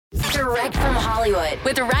Direct from Hollywood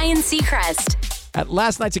with Ryan Seacrest. At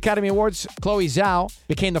last night's Academy Awards, Chloe Zhao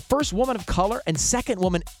became the first woman of color and second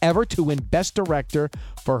woman ever to win Best Director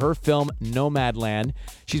for her film Nomadland.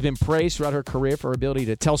 She's been praised throughout her career for her ability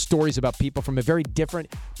to tell stories about people from a very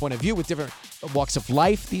different point of view, with different walks of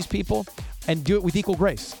life, these people, and do it with equal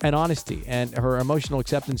grace and honesty. And her emotional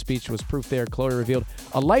acceptance speech was proof there. Chloe revealed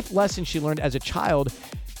a life lesson she learned as a child,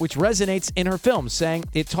 which resonates in her film, saying,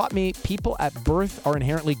 "It taught me people at birth are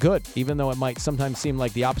inherently good, even though it might sometimes seem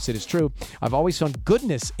like the opposite is true. I've always found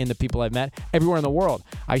goodness in the people I've met everywhere in the world.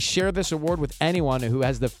 I share this award with anyone who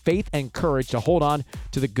has the faith and courage to hold on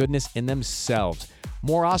to the goodness in themselves."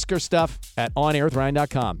 More Oscar stuff at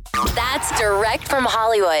onairwithryan.com. That's Direct from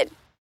Hollywood.